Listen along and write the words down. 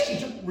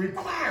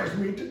requires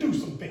me to do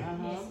some things.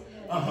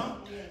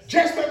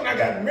 Just like when I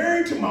got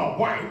married to my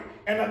wife,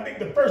 and I think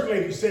the first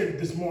lady said it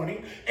this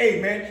morning,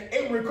 amen,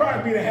 it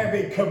requires me to have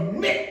a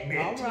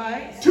commitment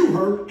to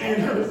her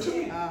and her to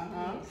me.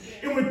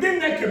 And within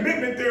that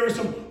commitment, there are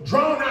some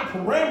drawn out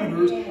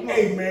parameters,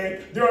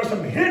 amen. There are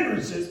some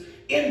hindrances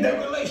in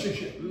that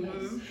relationship.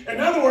 In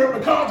other words,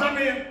 because I'm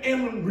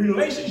in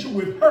relationship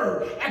with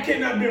her, I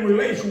cannot be in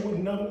relationship with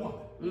another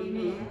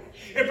woman.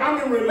 If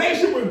I'm in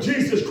relationship with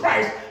Jesus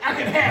Christ, I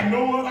can have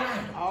no other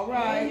idol. All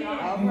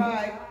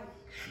right.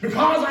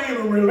 Because I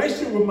am in a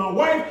relationship with my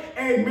wife,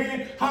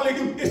 amen,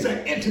 hallelujah, it's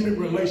an intimate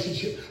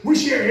relationship. We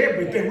share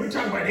everything. We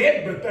talk about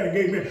everything,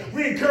 amen.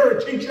 We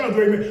encourage each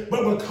other, amen.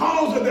 But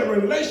because of that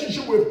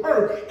relationship with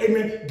her,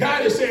 amen,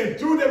 God is saying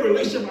through that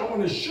relationship, I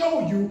want to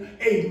show you,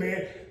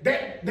 amen,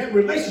 that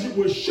relationship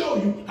will show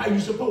you how you're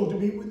supposed to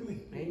be with me.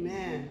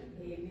 Amen.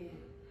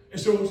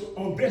 And so it's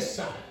on this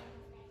side,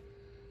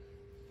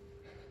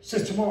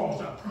 since tomorrow's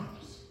not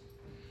promised,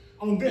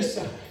 on this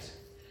side,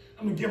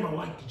 I'm going to give my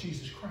life to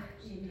Jesus Christ.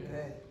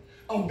 Amen.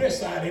 On this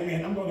side,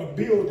 amen, I'm going to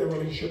build the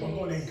relationship. I'm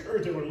going to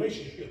encourage the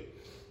relationship.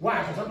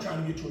 Why? Because I'm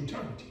trying to get to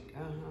eternity.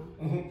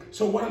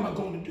 So what am I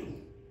going to do?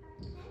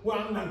 Well,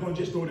 I'm not going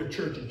to just go to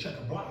church and check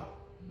a block.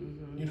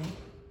 You know,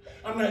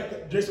 I'm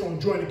not just going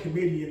to join a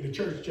committee in the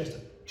church just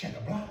to check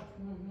a block.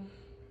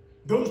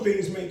 Those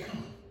things may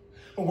come.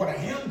 But what I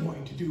am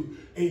going to do,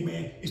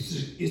 amen,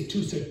 is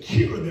to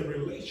secure the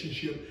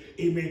relationship,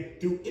 amen,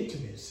 through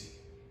intimacy.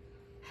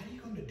 How are you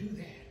going to do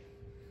that?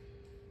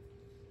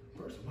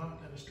 First of all, I'm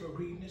going to start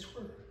reading this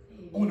word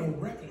on a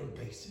regular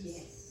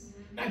basis.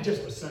 Not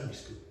just for Sunday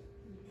school,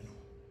 you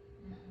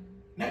know.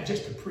 Not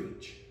just to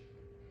preach,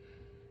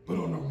 but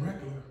on a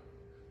regular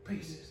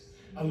basis.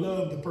 I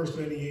love the first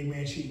lady,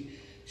 amen. She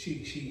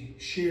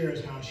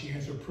shares how she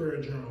has her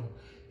prayer journal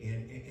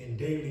and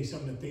daily some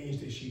of the things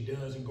that she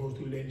does and goes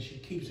through that, and she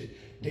keeps it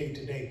day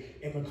to day.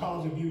 And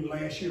because of you,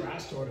 last year I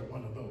started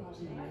one of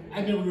those.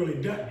 I never really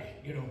done it,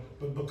 you know,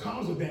 but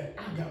because of that,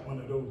 I got one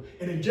of those.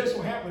 And it just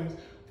so happens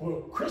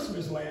for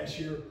Christmas last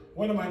year,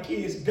 one of my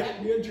kids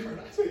got me a journal.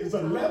 I said, it's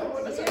a leather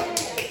one. I said,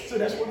 so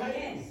that's what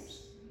I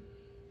use,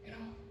 you know.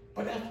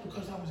 But that's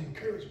because I was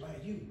encouraged by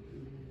you,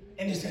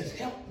 and it says,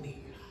 help me.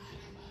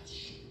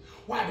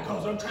 Why?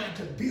 Because I'm trying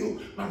to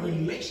build my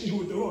relationship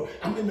with the Lord.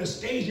 I'm in the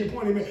staging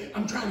point, amen.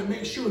 I'm trying to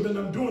make sure that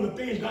I'm doing the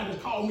things God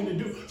has called me to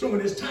do. So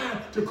when it's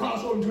time to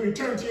cross over to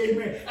eternity,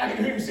 amen, I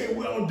can hear him say,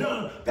 well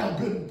done, thou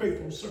good and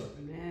faithful servant.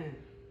 Amen.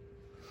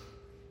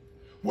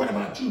 What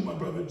about you, my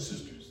brothers and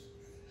sisters?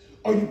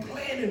 Are you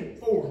planning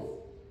for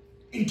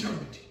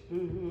eternity?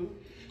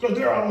 Because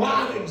there are a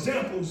lot of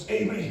examples,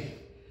 amen,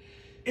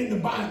 in the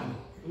Bible.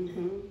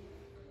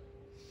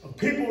 Of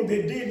people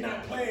that did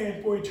not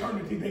plan for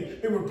eternity.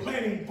 They were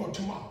planning for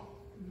tomorrow.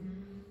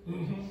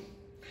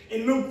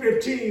 In Luke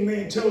 15,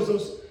 man, tells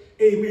us,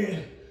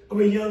 amen, of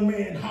a young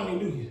man,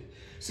 hallelujah,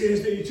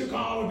 says that he took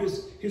all of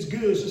his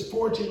goods, his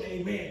fortune,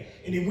 amen,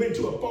 and he went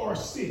to a far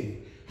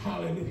city,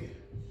 hallelujah.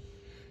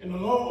 And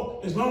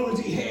as long as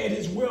he had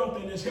his wealth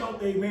and his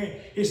health, amen,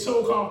 his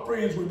so-called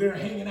friends were there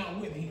hanging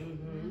out with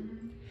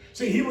him.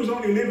 See, he was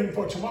only living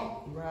for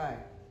tomorrow. Right.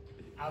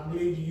 I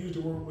believe you used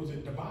the word, was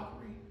it debauchery?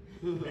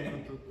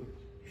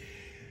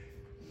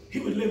 He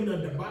was living a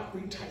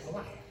debauchery type of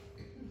life.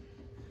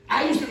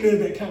 I used to live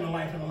that kind of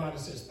life in a lot of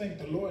sense. Thank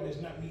the Lord,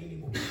 it's not me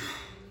anymore.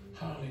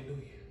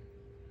 Hallelujah.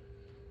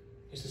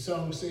 It's the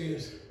song that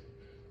says,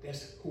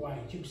 that's who I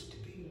used to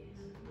be.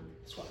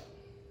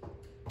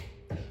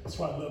 That's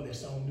why I love that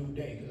song, New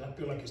Day, because I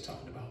feel like it's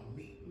talking about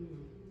me.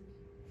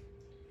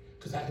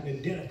 Because I can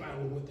identify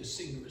with what the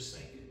singer is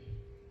saying.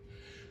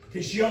 But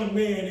this young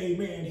man,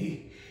 amen,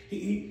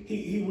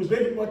 he was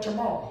living for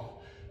tomorrow.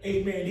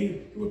 Amen.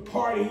 He was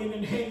partying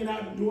and hanging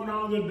out and doing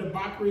all the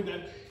debauchery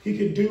that he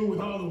could do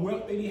with all the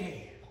wealth that he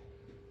had.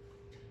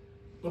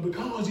 But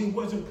because he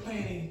wasn't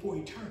planning for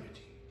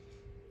eternity,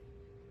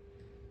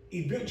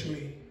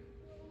 eventually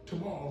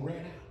tomorrow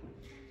ran out.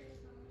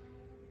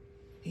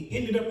 He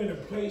ended up in a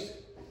place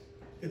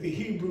that the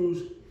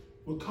Hebrews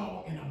would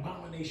call an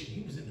abomination.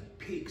 He was in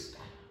a pigsty.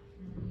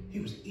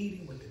 He was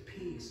eating what the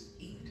pigs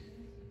eat.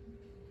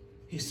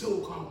 His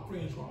so-called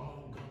friends were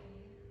all gone.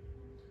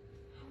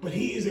 But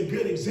he is a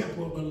good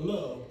example of the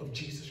love of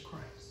Jesus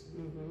Christ.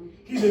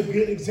 He's a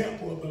good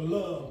example of the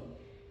love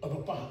of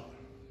a father.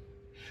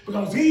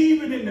 Because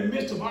even in the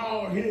midst of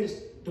all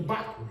his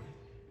debauchery,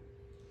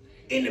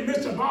 in the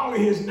midst of all of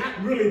his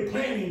not really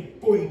planning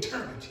for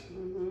eternity,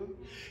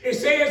 it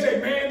says,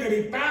 amen, that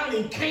he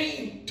finally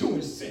came to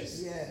his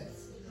senses.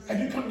 Yes. Have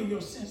you come to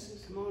your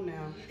senses? Come on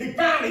now. He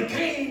finally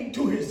came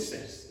to his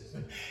senses.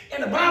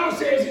 And the Bible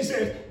says, he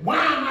says,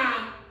 why am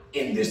I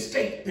in this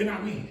state that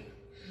I'm in?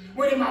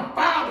 When in my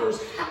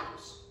father's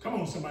house, come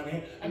on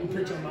somebody, I can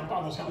picture my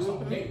father's house all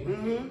day.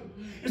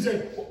 It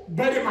said,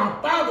 but in my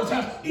father's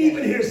house,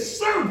 even his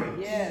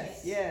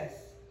servants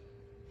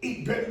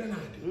eat better than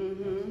I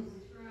do.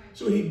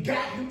 So he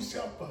got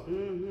himself up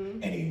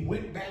and he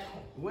went back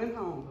home. Went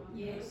home.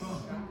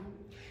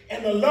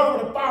 And the love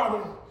of the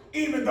Father,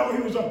 even though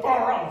he was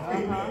afar off,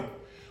 amen,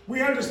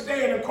 We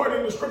understand,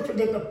 according to Scripture,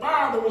 that the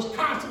Father was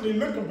constantly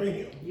looking for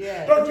him.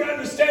 Yes. Don't you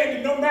understand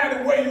that no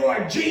matter where you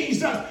are,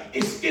 Jesus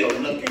is still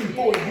looking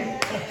for you?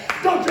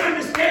 Don't you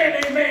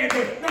understand, amen,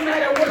 that no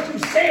matter what you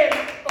said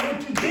or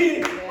what you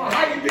did or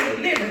how you've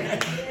been living,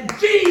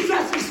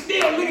 Jesus is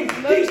still looking.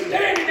 He's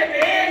standing at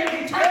the edge of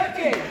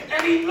eternity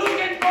and he's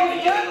looking for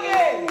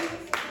you.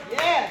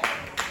 Yes.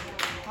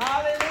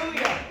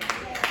 Hallelujah.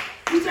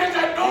 He says,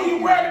 I know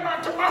you're worried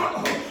about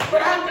tomorrow,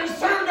 but I'm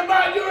concerned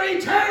about your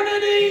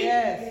eternity.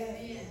 Yes.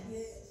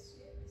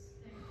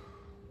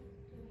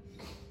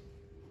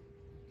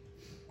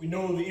 We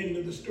know the end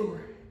of the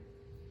story.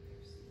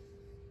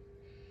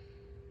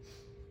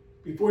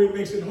 Before he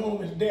makes it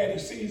home, his daddy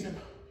sees him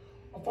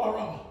afar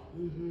off.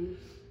 Mm-hmm.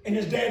 And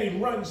his daddy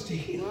runs to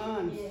him.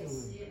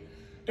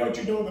 Don't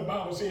you know the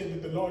Bible says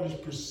that the Lord is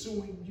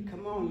pursuing you?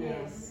 Come on now.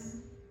 Yes.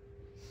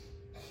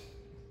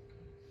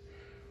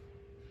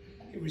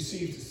 He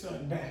receives the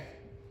son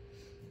back,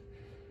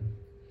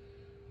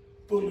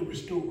 fully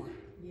restored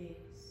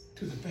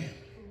to the family.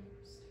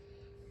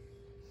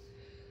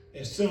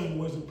 That son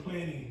wasn't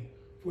planning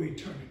for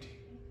eternity,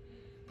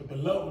 but the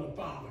love of the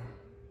Father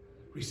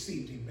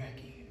received him back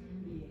in.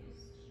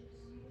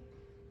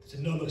 There's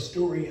another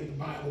story in the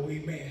Bible,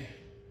 amen,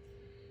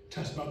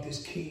 talks about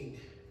this king,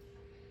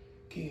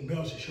 King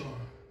Belshazzar.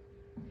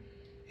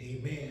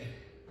 Amen.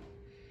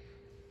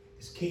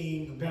 This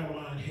king of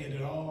Babylon had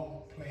it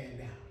all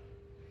planned out.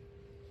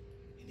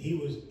 And he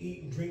was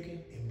eating,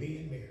 drinking, and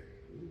being merry.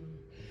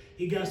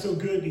 He got so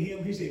good to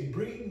him, he said,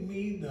 bring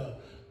me the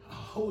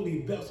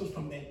holy vessels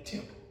from that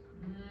temple.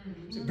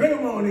 He said, bring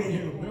them on in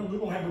here. Well, we're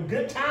going to have a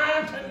good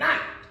time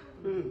tonight.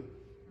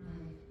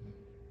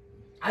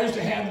 I used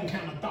to have them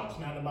kind of thoughts,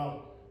 not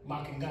about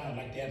mocking God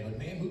like that, but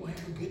man, we're going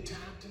to have a good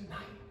time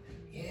tonight.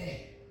 Yeah.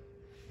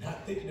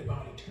 Not thinking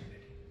about eternity.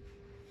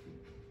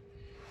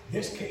 In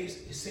this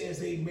case, it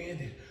says, amen,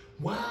 that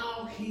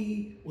while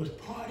he was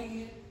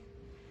partying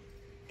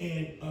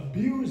and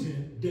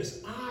abusing,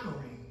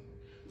 dishonoring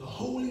the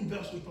holy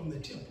vessels from the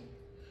temple,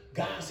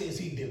 God says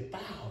he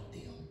defiled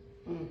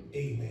them.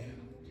 Amen.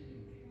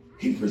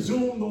 He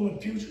presumed on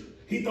the future.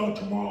 He thought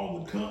tomorrow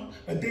would come,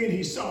 but then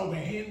he saw the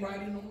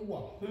handwriting on the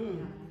wall.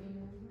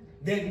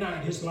 That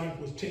night, his life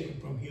was taken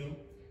from him,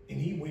 and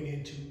he went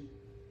into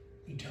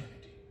eternity.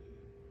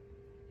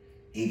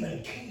 Even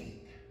a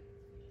king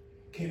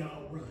can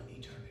outrun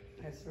eternity.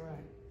 That's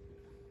right.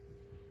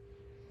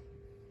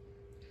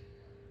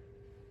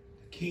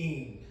 The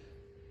king,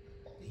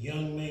 the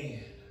young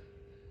man,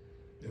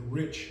 the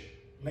rich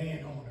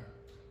landowner,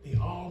 they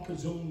all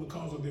presumed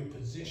because of their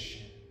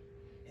position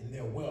and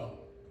their wealth,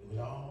 it was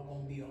all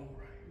going to be all right.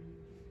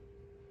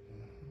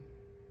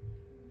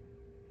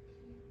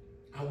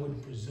 I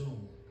wouldn't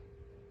presume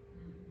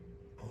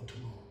on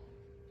tomorrow.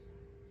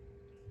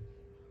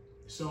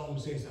 The song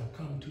says, I've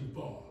come too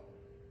far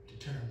to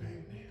turn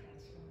back now.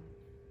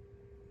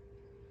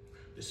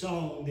 The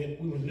song that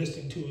we were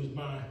listening to is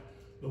by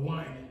the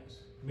Winans,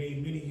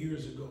 made many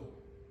years ago.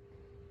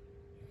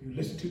 If you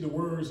listen to the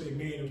words they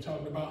made, it was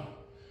talking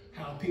about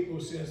how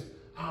people says,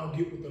 I'll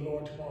get with the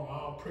Lord tomorrow,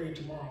 I'll pray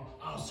tomorrow,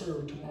 I'll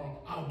serve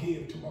tomorrow, I'll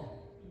give tomorrow.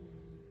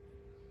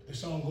 The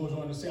song goes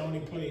on to say, I only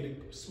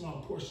played a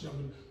small portion of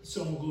it. The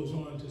song goes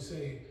on to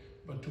say,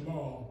 but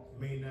tomorrow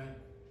may not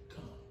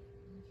come.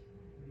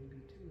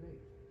 Maybe too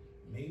late.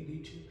 May be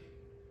too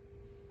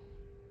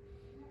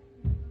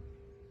late.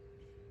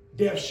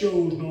 Death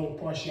shows no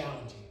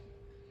partiality.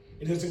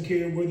 It doesn't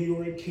care whether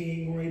you're a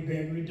king or a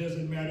beggar. It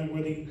doesn't matter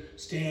whether you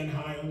stand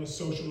high on the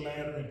social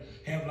ladder and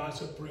have lots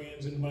of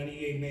friends and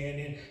money,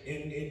 amen.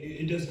 And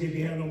it doesn't give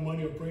you have no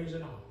money or friends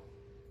at all.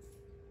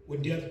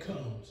 When death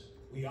comes,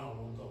 we all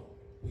will go.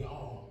 We're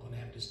all going to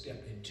have to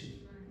step into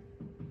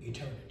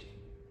eternity.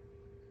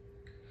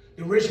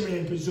 The rich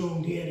man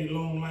presumed he had a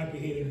long life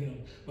ahead of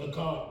him, but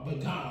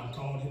God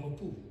called him a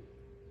fool.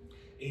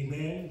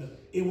 Amen.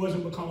 It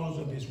wasn't because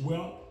of his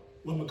wealth,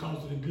 it wasn't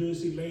because of the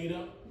goods he laid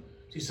up.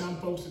 See, some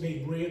folks,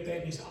 they read that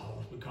and they said, oh,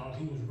 it's because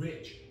he was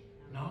rich.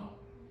 No,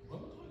 it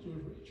wasn't because he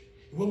was rich.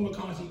 It wasn't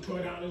because he tore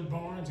down his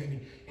barns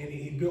and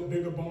he built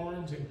bigger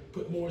barns and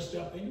put more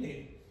stuff in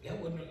there. That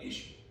wasn't an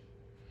issue.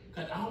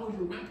 Because I always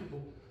remind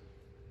people,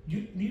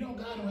 you know,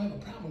 God don't have a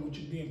problem with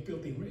you being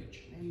filthy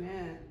rich.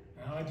 Amen.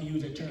 And I like to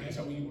use that term. That's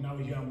how when I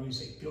was young, we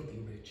say filthy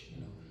rich.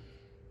 You know,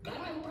 God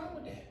don't have a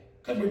problem with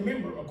that. Because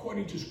remember,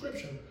 according to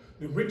Scripture,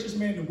 the richest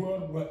man the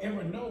world will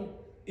ever know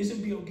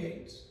isn't Bill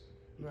Gates.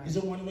 Right.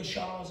 Isn't one of the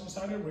shahs in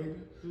Saudi Arabia.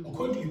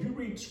 According to, if you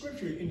read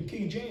Scripture in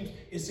King James,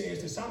 it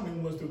says that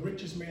Solomon was the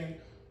richest man,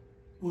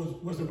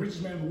 was the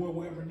richest man the world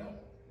will ever know.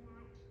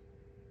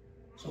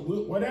 So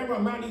whatever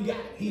amount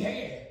he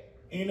had,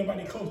 ain't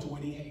nobody close to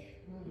what he had.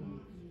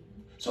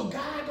 So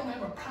God don't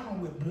have a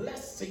problem with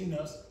blessing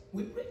us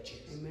with riches.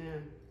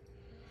 Amen.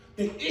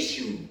 The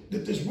issue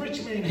that this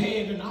rich man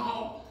had and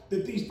all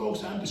that these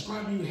folks I'm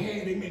describing you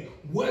had, amen,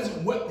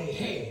 wasn't what they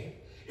had.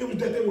 It was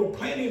that they were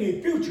planning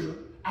a future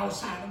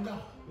outside of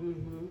God.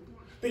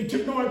 They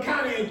took no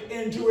account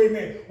into,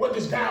 amen, what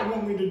does God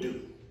want me to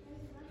do?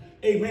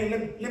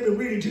 Amen. Let me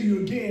read it to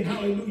you again.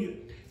 Hallelujah.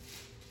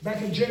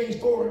 Back in James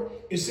 4,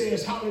 it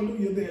says,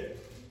 hallelujah, that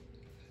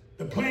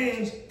the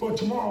plans for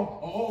tomorrow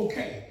are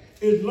okay.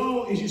 As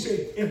long as you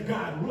say, if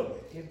God will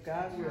it. If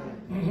God will.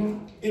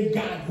 Mm-hmm. If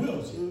God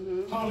wills it.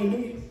 Mm-hmm.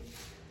 Hallelujah.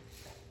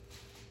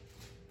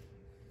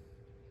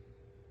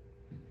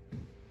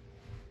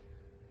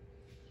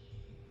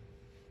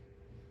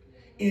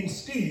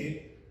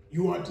 Instead,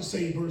 you ought to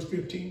say, verse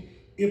 15,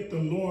 if the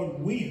Lord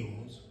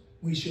wills,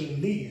 we shall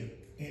live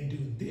and do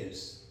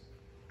this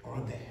or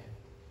that.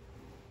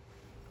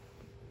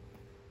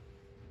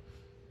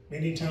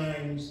 Many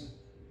times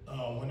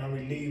when I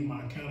relieve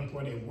my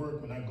counterpart at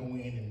work, when I go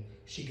in and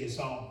she gets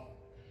off,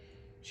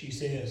 she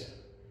says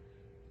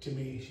to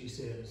me, she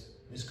says,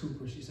 Miss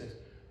Cooper, she says,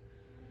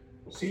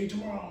 see you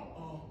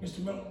tomorrow,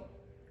 Mr. Miller.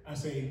 I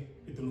say,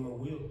 if the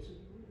Lord wills.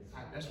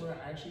 That's where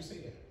I actually say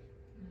that.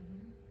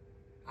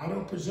 I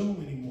don't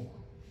presume anymore.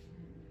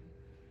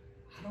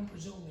 I don't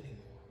presume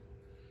anymore.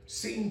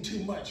 Seeing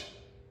too much,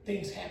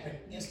 things happen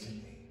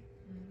instantly.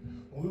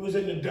 When we was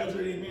in the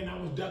desert, amen, I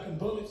was ducking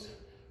bullets.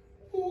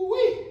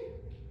 Ooh-wee.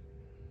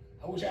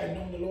 I wish I had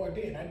known the Lord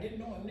then. I didn't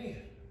know him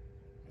then.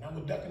 And I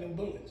was ducking them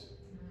bullets.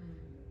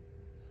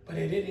 But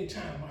at any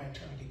time, my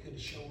eternity could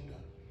have showed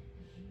up.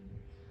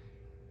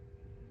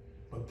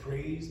 But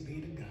praise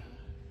be to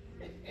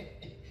God.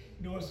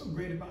 You know what's so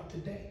great about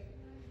today?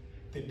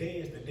 Today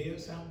is the day of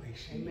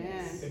salvation.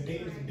 Amen. Today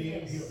is the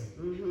day of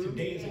healing.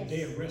 Today is the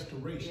day of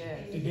restoration.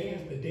 Today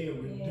is the day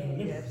of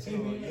deliverance.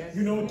 Amen.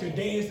 You know,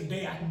 today is the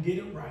day I can get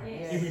it right.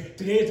 Amen.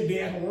 Today is the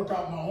day I can work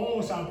out my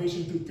own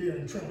salvation through fear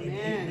and trembling.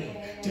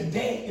 Amen.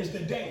 Today is the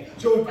day.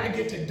 So if I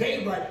get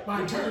today right,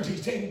 my eternity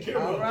is taken care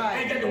of. I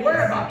ain't got to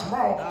worry about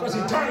tomorrow because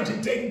eternity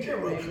is taken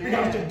care of.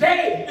 Because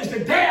today is the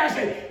day I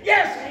say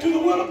yes to the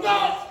will of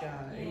God.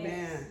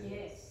 Amen.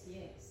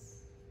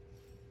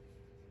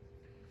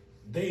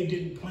 They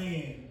didn't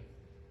plan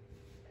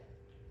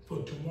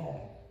for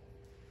tomorrow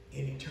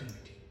in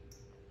eternity.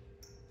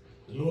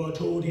 The Lord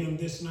told him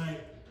this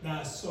night,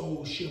 thy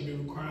soul shall be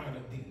required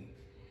of thee.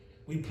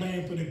 We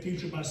plan for the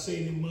future by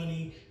saving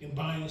money and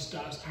buying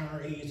stocks,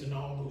 IRAs, and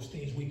all those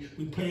things.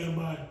 We plan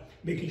by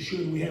making sure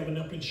that we have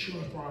enough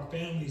insurance for our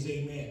families,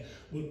 amen,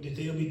 that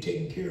they'll be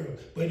taken care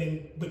of. But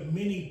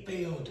many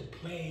fail to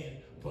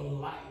plan for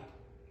life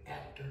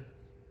after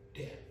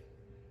death.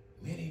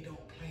 Many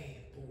don't plan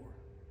for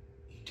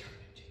eternity.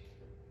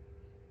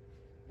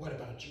 What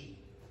about you?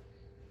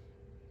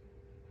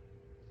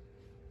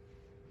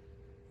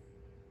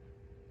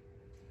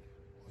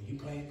 Are you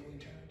planning for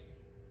eternity?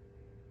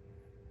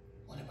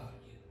 What about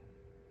you?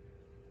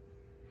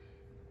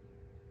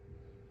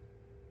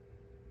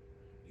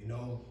 You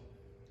know,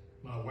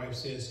 my wife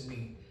says to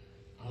me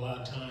a lot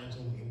of times,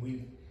 and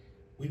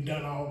we've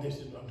done all this.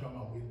 I'm talking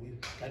about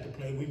we've got to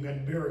plan. We've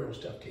got burial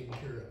stuff taken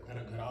care of.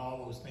 Got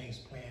all those things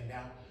planned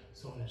out,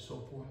 so on and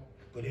so forth.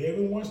 But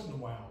every once in a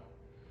while,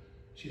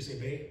 she'll say,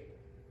 babe,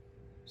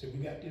 so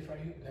we got this right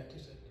here, we got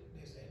this, that,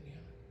 and the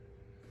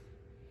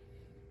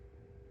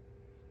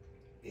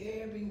other.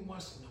 Every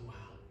once in a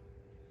while,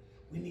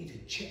 we need to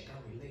check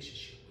our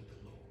relationship with the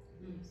Lord.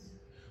 Yes.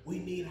 We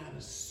need not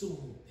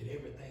assume that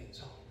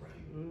everything's all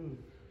right.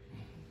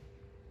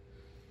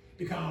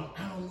 Because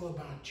I don't know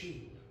about you,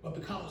 but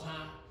because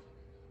I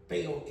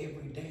fail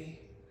every day,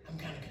 I'm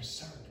kind of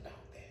concerned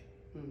about that.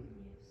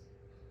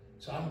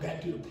 So I've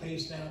got to the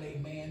place now,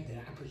 amen,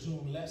 that I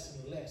presume less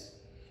and less,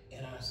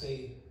 and I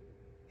say,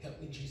 help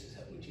me, Jesus, a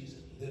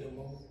little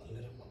more.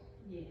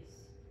 Yes.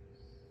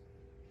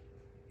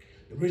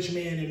 The rich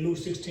man in Luke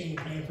 16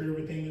 planned for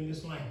everything in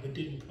this life, but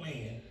didn't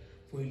plan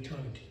for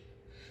eternity.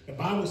 The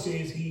Bible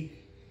says in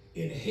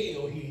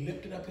hell, he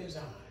lifted up his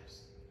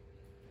eyes,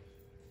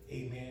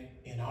 amen,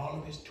 in all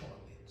of his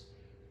torments.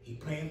 He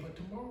planned for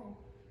tomorrow,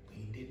 but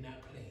he did not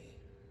plan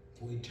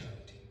for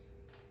eternity.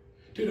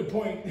 To the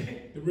point,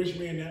 the rich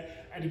man,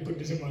 I didn't put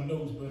this in my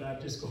notes, but I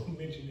just go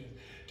mention this.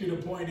 To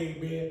the point,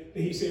 amen,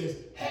 that he says,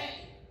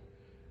 hey,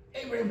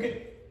 Abraham,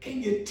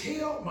 can you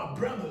tell my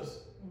brothers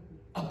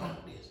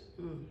about this?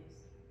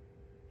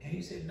 And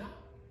he said, no.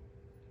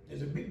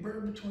 There's a big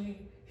bird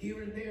between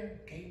here and there.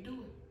 Can't do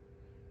it.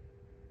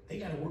 They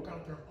got to work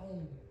out their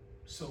own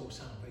soul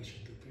salvation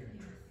through fear and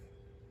trembling.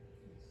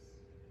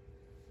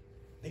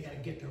 They got to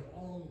get their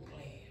own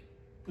plan,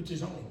 which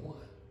is only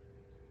one,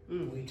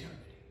 for eternity.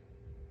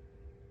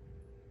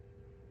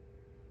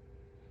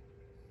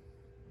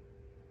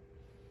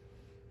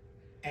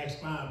 Acts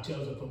 5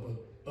 tells us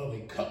of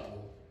a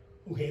couple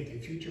who had their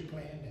future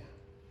planned out.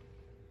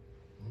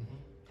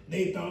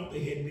 They thought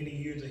they had many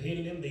years ahead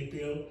of them. They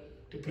failed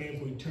to plan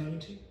for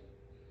eternity.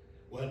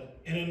 What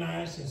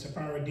Ananias and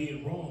Sapphira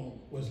did wrong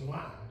was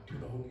lie to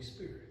the Holy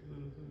Spirit.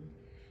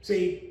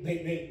 See,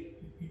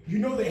 you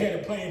know they had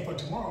a plan for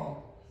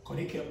tomorrow because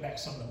they kept back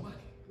some of the money.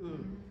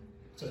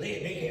 So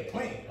they had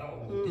planned.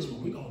 Oh, this is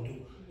what we're gonna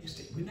do.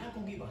 We're not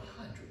gonna give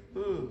 100.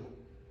 We're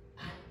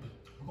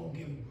gonna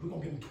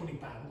give them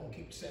 25. We're gonna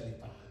keep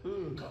 75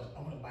 because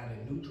I'm gonna buy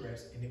that new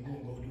dress and then we're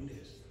gonna go do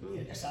this.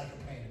 Yeah, that's how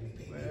you're planning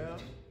to me.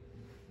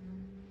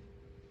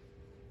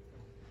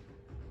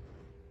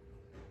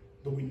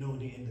 But we know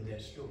the end of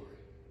that story.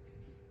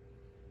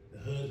 The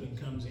husband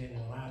comes in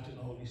and lies to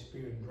the Holy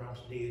Spirit and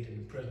drops dead in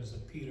the presence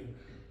of Peter.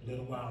 A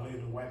little while later,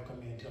 the wife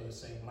comes in and tells the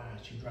same lie.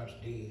 She drops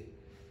dead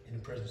in the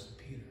presence of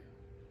Peter.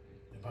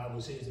 The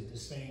Bible says that the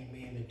same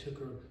man that took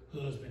her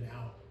husband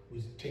out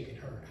was taking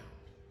her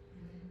out.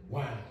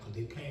 Why? Because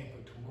they planned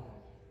for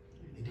tomorrow.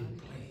 They didn't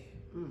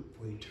plan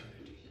for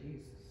eternity.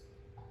 Jesus.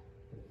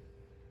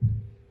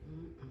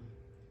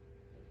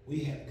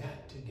 We have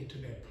got to get to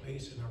that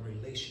place in our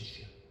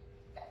relationship.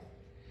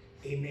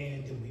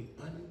 Amen. That we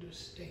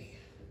understand,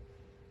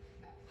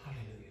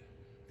 hallelujah,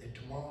 that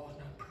tomorrow is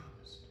not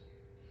promised.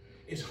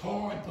 It's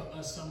hard for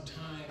us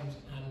sometimes,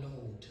 I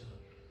know,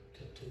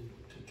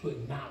 to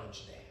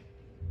acknowledge that.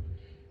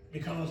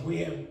 Because we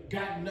have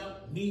gotten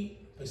up,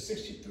 me, for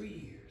 63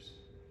 years.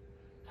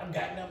 I've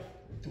gotten up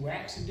through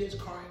accidents,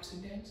 car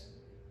accidents.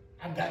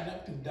 I've gotten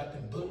up through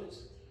ducking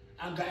bullets.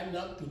 I've gotten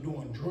up through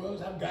doing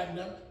drugs. I've gotten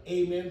up,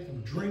 amen,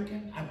 from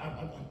drinking.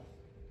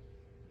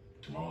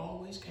 Tomorrow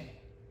always came.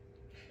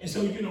 And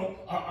so, you know,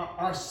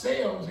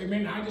 ourselves,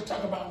 amen, I just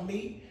talk about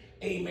me,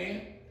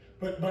 amen.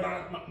 But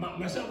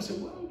myself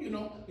said, well, you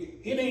know,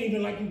 it ain't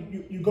even like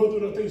you go through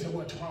those things and say,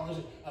 well, tomorrow,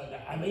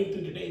 I made it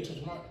through the day until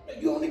tomorrow.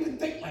 You don't even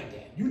think like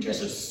that. You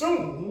just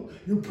assume,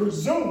 you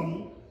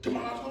presume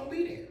tomorrow's going to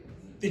be there.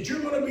 That you're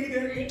going to be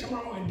there in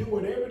tomorrow and do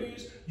whatever it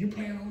is you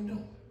plan on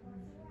doing.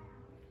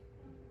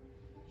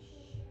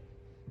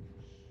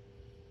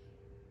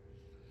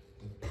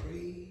 But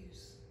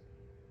praise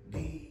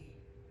be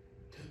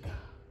to God.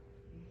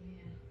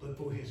 Amen. But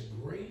for his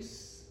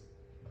grace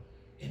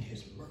and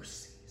his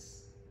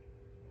mercies,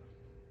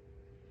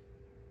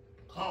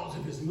 because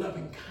of his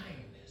loving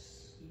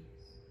kindness.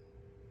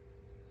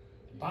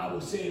 The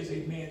Bible says,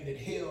 amen, that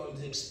hell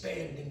is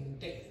expanding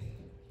daily.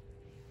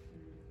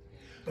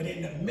 But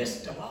in the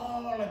midst of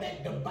all of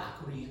that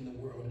debauchery in the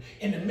world,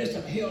 in the midst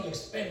of hell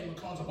expanding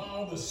because of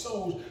all the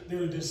souls that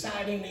are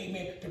deciding,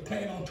 amen, to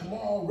plan on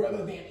tomorrow rather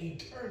than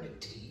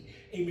eternity,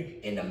 amen,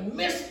 in the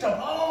midst of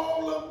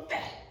all of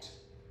that,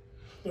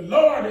 the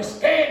Lord is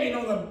standing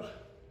on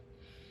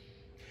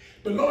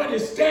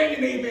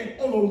amen,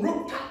 on the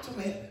rooftops of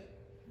heaven.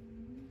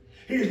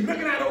 He's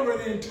looking out over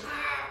the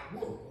entire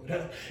world,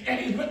 and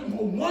he's looking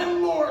for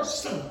one more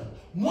son,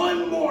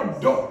 one more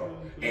daughter,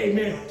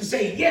 amen, to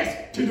say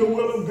yes to the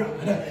will of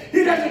God.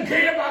 He doesn't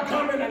care if I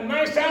come in a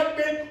nice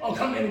outfit or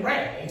come in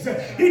rags.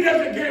 He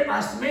doesn't care if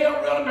I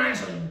smell real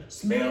nice or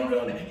smell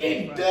real nice.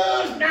 It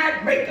does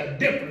not make a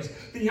difference.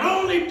 The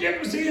only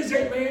difference is,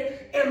 amen,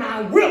 am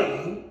I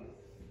willing?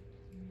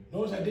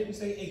 Notice I didn't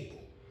say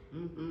able.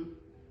 Mm-hmm.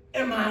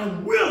 Am I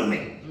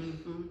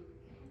willing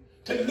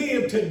to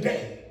live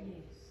today?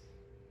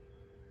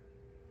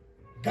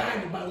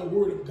 Guided by the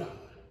word of God,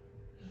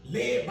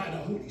 led by the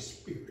Holy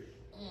Spirit,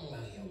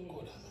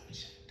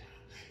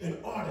 in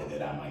order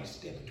that I might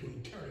step into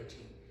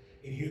eternity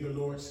and hear the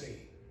Lord say,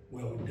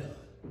 well done,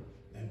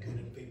 thou good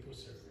and faithful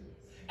servant.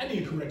 I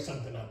need to correct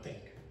something, I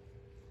think.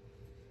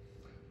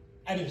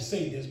 I didn't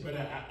say this, but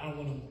I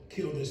want to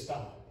kill this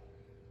thought.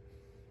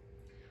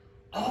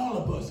 All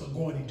of us are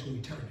going into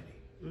eternity.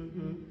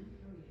 Mm-hmm.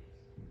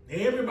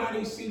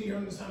 Everybody sitting here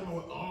on the side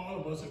of all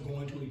of us are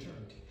going to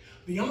eternity.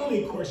 The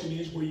only question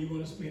is where you're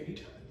going to spend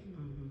eternity.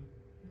 Mm-hmm.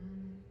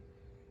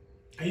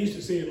 I used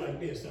to say it like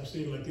this. I've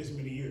said it like this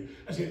many years.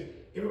 I said,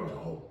 everybody,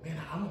 oh man,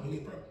 I'm going to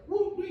live forever.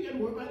 Well, we ain't got to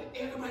worry about it.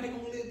 Everybody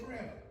going to live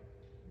forever.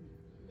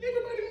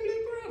 Everybody going to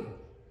live forever.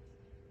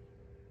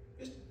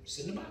 It's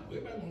in the Bible.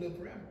 Everybody going to live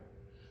forever.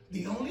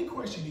 The only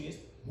question is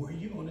where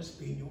you going to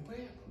spend your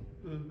forever.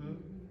 Mm-hmm.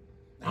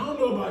 I don't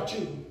know about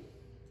you.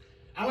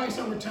 I like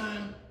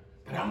summertime,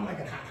 but I don't like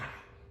it hot.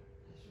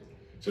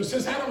 So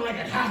since I don't like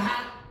it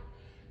hot,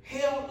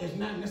 hell is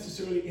not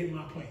necessarily in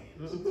my plans.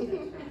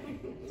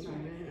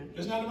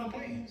 It's not in my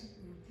plans.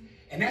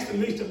 And that's the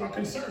least of our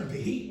concerns,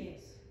 the heat.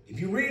 If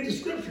you read the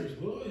scriptures,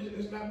 well,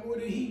 it's not more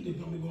than heat that's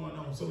going to be going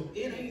on. So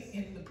it ain't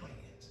in the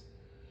plans.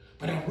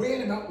 But I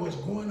read about what's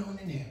going on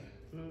in heaven.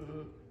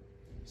 Mm-hmm.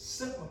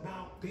 Something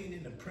about being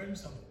in the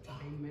presence of the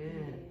Father.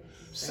 Amen.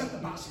 Something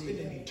about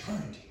spending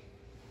eternity.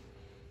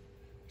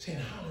 Saying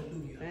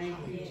hallelujah. Thank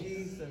hallelujah. You,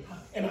 Jesus.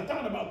 And I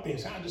thought about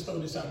this. I just throw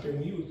this out there.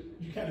 When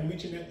you kind of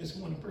mentioned that this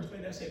morning, first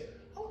lady, I said,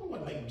 I wonder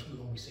what language we're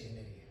going to be saying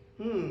that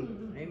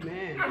in.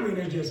 Amen. I mean,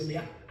 it's just me.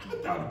 I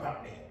thought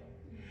about that.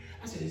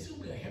 I said, is it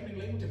going to be a heavenly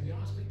language if we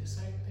all speak the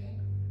same thing?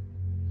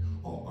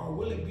 Or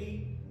will it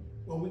be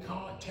what we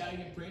call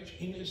Italian, French,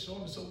 English, so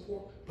on and so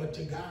forth, but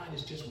to God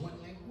it's just one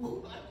language?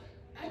 Well,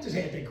 I just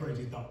had that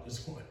crazy thought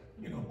this morning.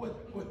 You know,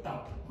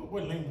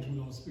 what language we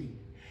going to speak?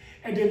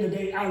 At the end of the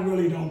day, I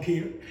really don't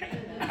care.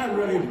 I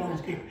really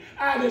don't care.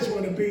 I just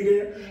want to be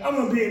there. I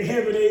want to be in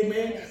heaven,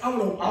 amen. I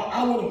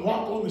want to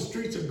walk on the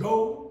streets of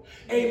gold.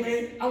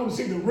 Amen. I want to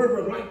see the river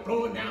of life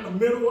flowing down the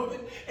middle of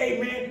it.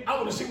 Amen. I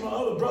want to see my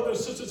other brothers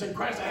and sisters in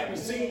Christ I haven't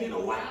seen in a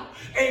while.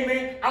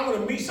 Amen. I want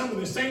to meet some of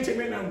the saints,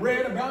 amen, I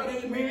read about,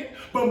 amen.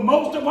 But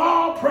most of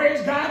all,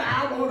 praise God,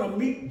 I want to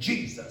meet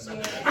Jesus.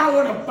 I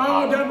want to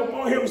fall down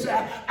before him and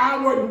say,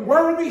 I wasn't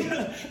worthy.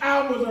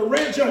 I was a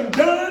wretch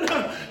undone.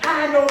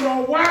 I don't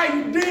know why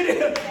you did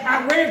it.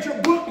 I read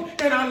your book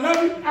and I love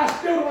it. I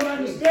still don't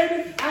understand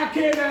it. I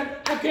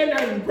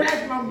cannot even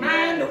grasp my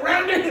mind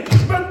around it.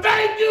 But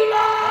thank you,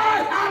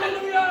 Lord.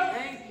 Hallelujah.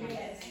 Thank you.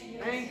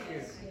 Thank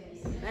you.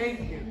 Thank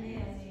you.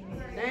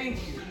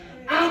 Thank you.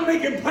 I'm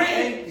making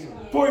plans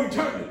for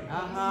eternity.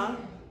 Uh-huh.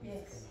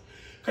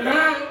 Because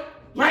I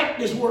like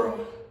this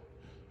world.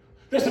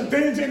 There's some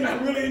things in it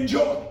I really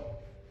enjoy.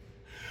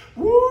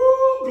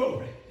 Woo,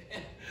 glory.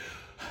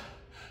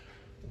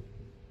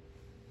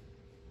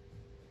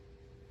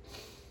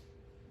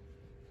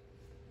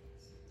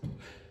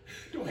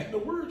 Don't have no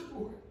words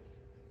for it.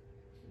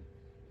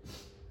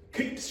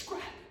 Can't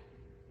describe it.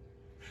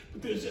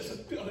 But there's just a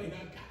feeling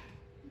I got.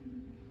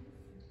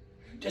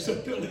 Just a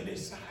feeling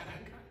inside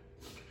I got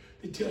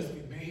that tells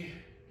me, man,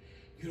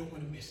 you don't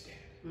want to miss that.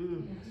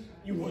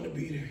 You want to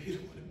be there. You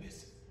don't want to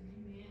miss it.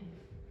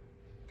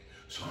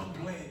 So I'm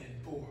planning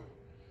for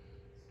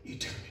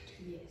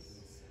eternity.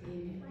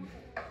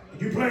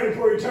 You planning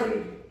for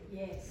eternity?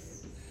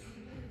 Yes.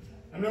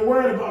 I'm not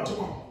worried about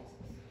tomorrow.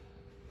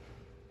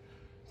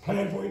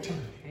 Plan for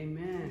eternity.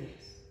 Amen.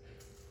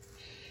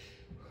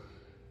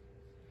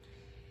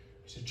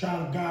 As a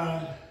child of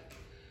God,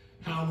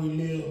 how we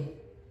live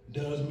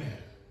does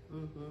matter.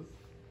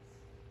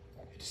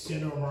 At the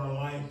center of our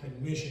life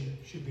and mission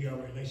should be our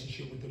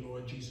relationship with the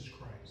Lord Jesus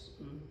Christ.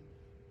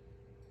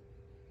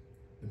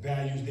 The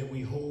values that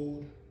we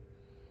hold,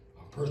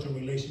 our personal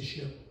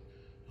relationship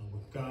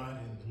with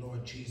God and the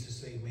Lord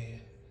Jesus,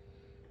 amen.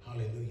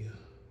 Hallelujah.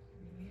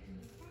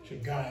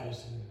 Should guide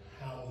us in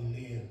how we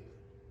live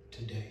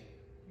today.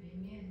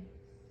 Amen.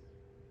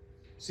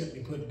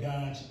 Simply put,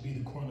 God should be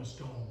the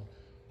cornerstone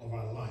of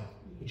our life,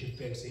 which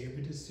affects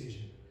every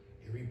decision,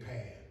 every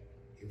path,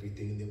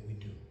 everything that we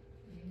do.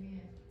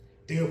 Amen.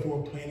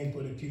 Therefore, planning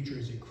for the future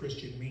as a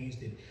Christian means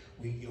that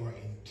we are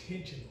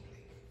intentionally,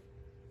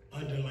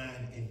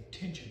 underline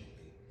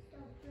intentionally,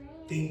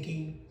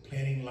 thinking,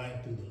 planning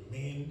life through the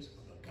lens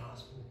of the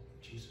gospel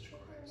of Jesus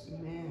Christ.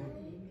 Amen.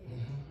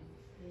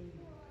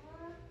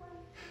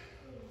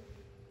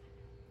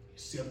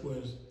 Simple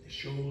as the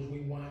shows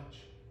we watch,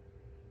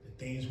 the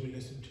things we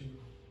listen to,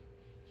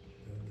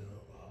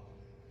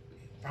 the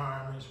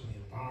environments we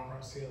involve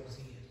ourselves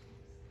in.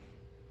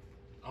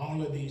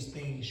 All of these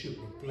things should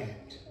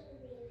reflect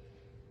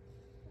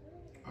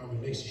our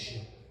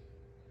relationship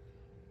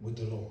with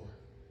the Lord.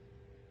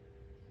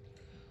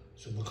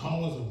 So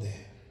because of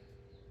that,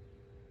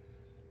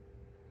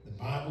 the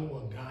Bible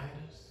will guide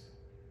us,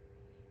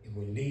 it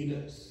will lead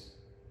us,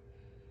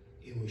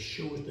 it will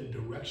show us the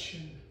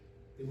direction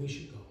that we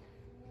should go.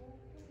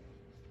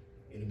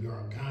 It'll be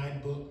our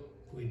guidebook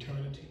for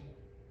eternity.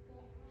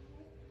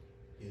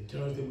 It'll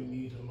tell us that we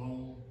need to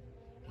learn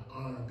to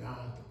honor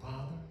God the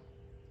Father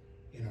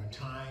in our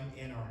time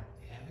and our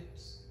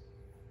habits.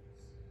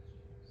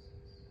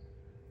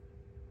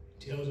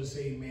 It tells us,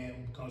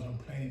 amen, because I'm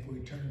planning for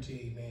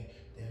eternity, amen,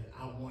 that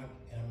I want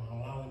and I'm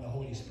allowing the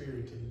Holy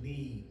Spirit to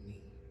lead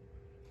me.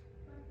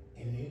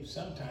 And it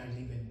sometimes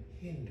even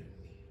hinder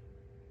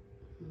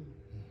me.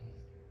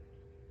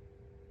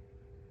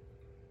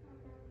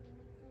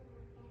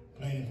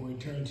 Planning for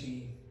eternity,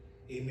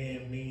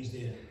 amen, means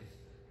that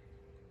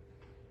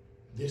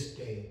this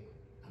day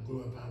I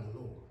glorify the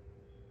Lord.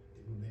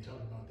 We've been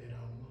talking about that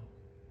all month.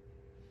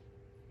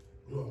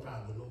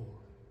 Glorify the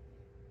Lord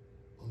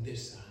on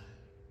this side.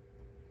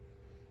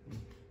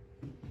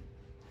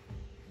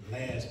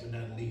 Last but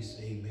not least,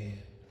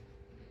 amen.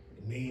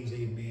 It means,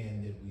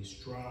 amen, that we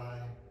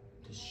strive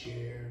to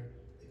share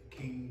the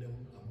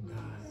kingdom of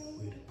God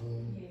with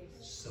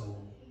whomsoever.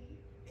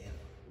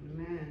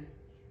 Amen.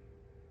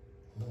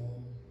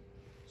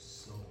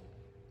 Whomsoever.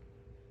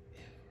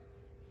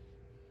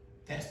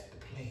 That's the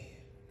plan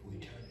for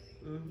eternity.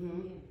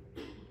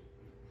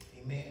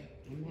 Amen.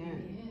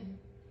 Amen.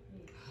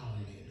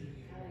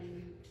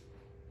 Hallelujah.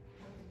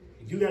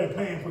 If you got a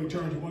plan for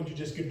eternity, why don't you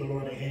just give the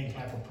Lord a hand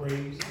clap of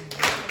praise?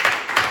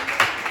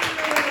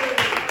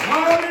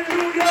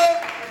 Hallelujah.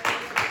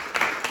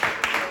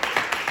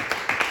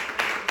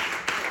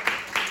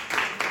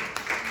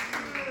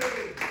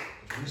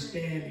 We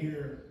stand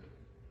here,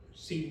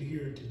 seated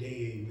here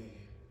today,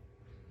 amen.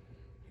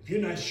 If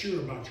you're not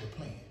sure about your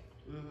plan,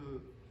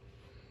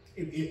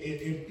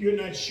 if you're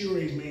not sure,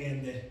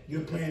 amen, that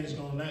your plan is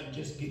going to not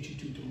just get you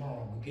to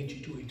tomorrow, but get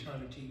you to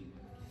eternity,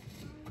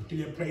 to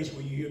that place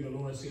where you hear the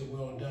Lord say,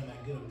 well done, thy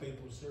good and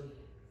faithful servant,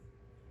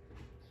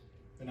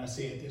 then I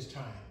say at this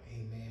time,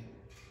 amen,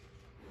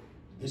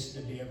 this is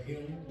the day of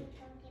healing,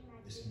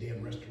 this is the day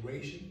of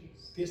restoration,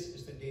 this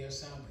is the day of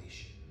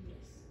salvation.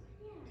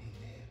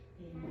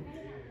 Amen.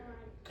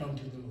 Come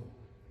to the Lord.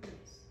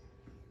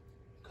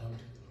 Come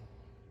to the Lord.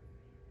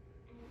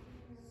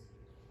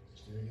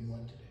 Is there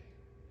anyone today?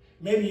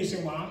 Maybe you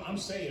say, well, I'm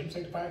saved. I'm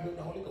sanctified with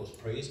the Holy Ghost.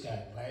 Praise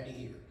God. Glad to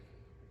hear.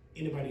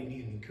 Anybody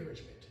need an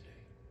encouragement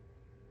today?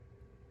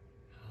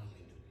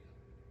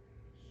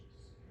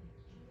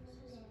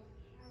 Hallelujah.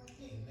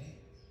 Amen.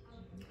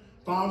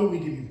 Father, we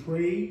give you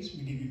praise,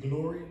 we give you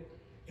glory,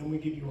 and we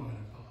give you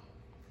honor,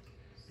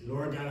 Father.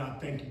 Lord God, I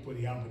thank you for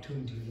the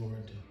opportunity,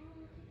 Lord, to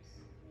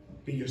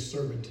be your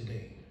servant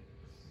today.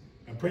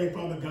 I pray,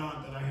 Father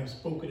God, that I have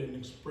spoken and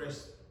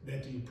expressed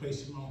that you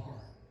place in my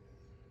heart.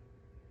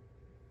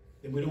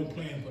 That we don't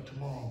plan for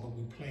tomorrow, but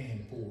we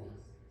plan for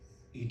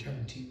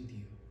eternity with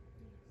you.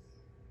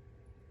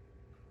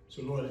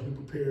 So, Lord, as we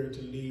prepare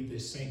to leave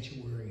this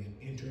sanctuary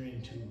and enter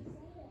into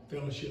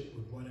fellowship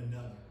with one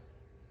another,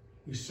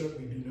 we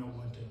certainly do not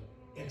want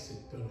to exit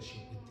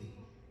fellowship with thee.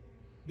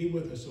 Be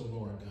with us, O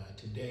Lord God,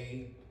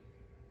 today,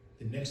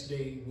 the next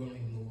day,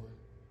 willing, Lord,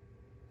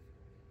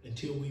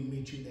 until we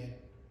meet you that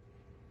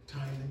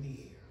time in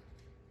the air.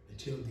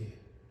 Until then,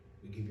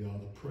 we give you all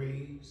the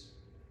praise,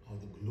 all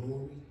the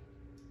glory,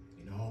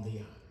 and all the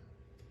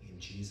honor. In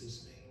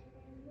Jesus' name.